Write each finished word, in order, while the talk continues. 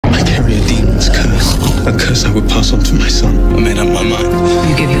curse I would pass on to my son. I made up my mind.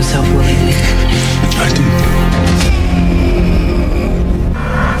 You give yourself willingly. I do.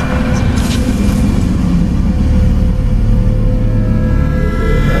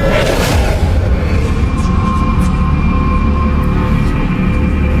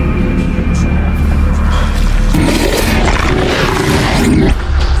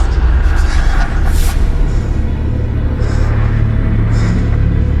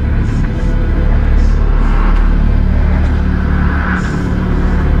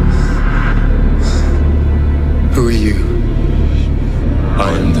 Who are you?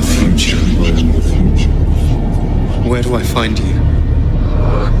 I am the future. Where do I find you?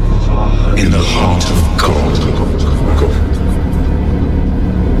 In the heart of God.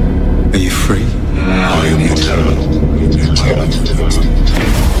 Are you free? I am eternal.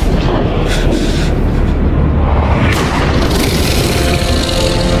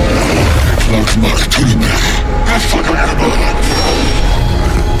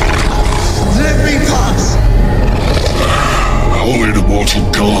 Let me pass! Only the mortal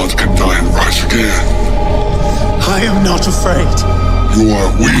God can die and rise again. I am not afraid. You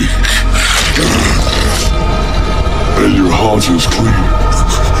are weak. And your heart is clean.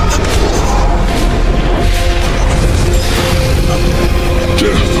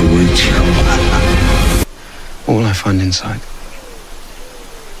 Death awaits you. All I find inside.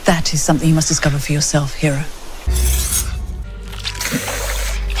 That is something you must discover for yourself, hero.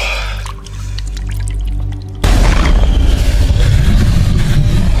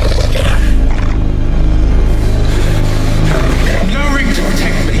 No ring to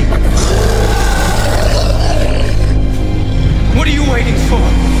protect me. What are you waiting for?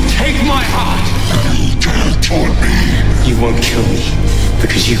 Take my heart. You dare taunt me. You won't kill me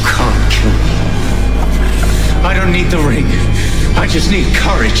because you can't kill me. I don't need the ring. I just need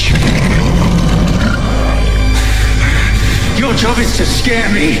courage. Your job is to scare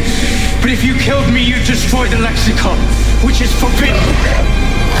me, but if you killed me, you'd destroy the lexicon, which is forbidden.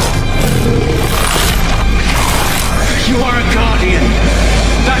 You are a guardian.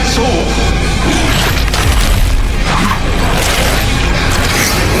 That's all.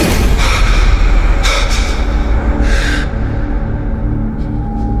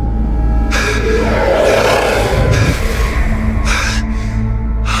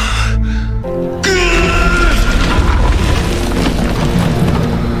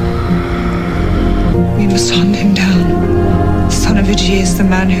 We must hunt him down. Son of Iji is the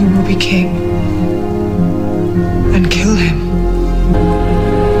man who will be king. And kill him.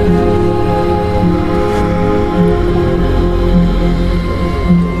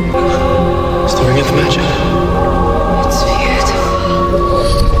 Staring at the magic. It's beautiful.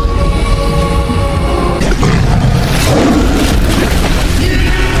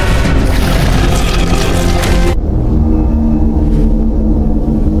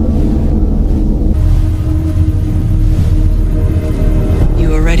 You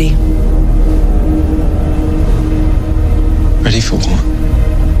are ready. Ready for what?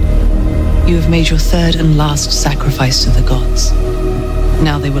 You have made your third and last sacrifice to the gods.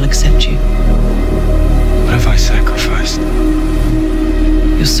 Now they will accept you. What have I sacrificed?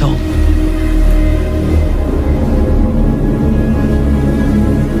 Your soul.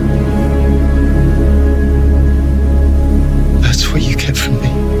 That's what you kept from me.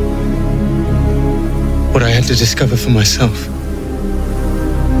 What I had to discover for myself.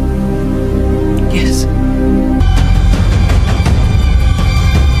 Yes.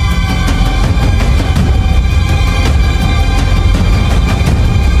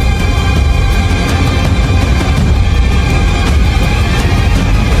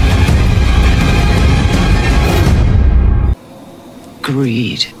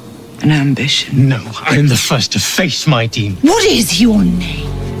 Greed and ambition. No, I am the first to face my demon. What is your name?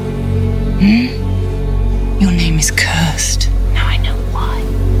 Your name is cursed. Now I know why.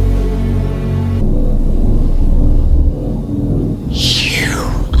 You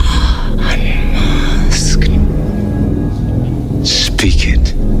are unmasked. Speak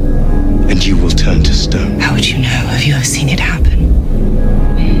it, and you will turn to stone. How would you know? Have you ever seen it happen?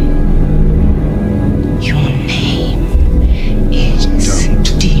 Your name is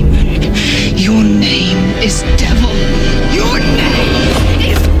demon. Your name is devil. Your name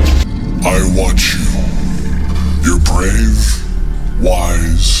is... I watch you. You're brave,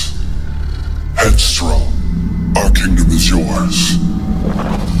 wise, headstrong. Our kingdom is yours.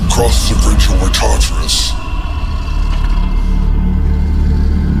 Cross the bridge over Tartarus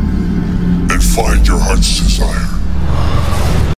and find your heart's desire.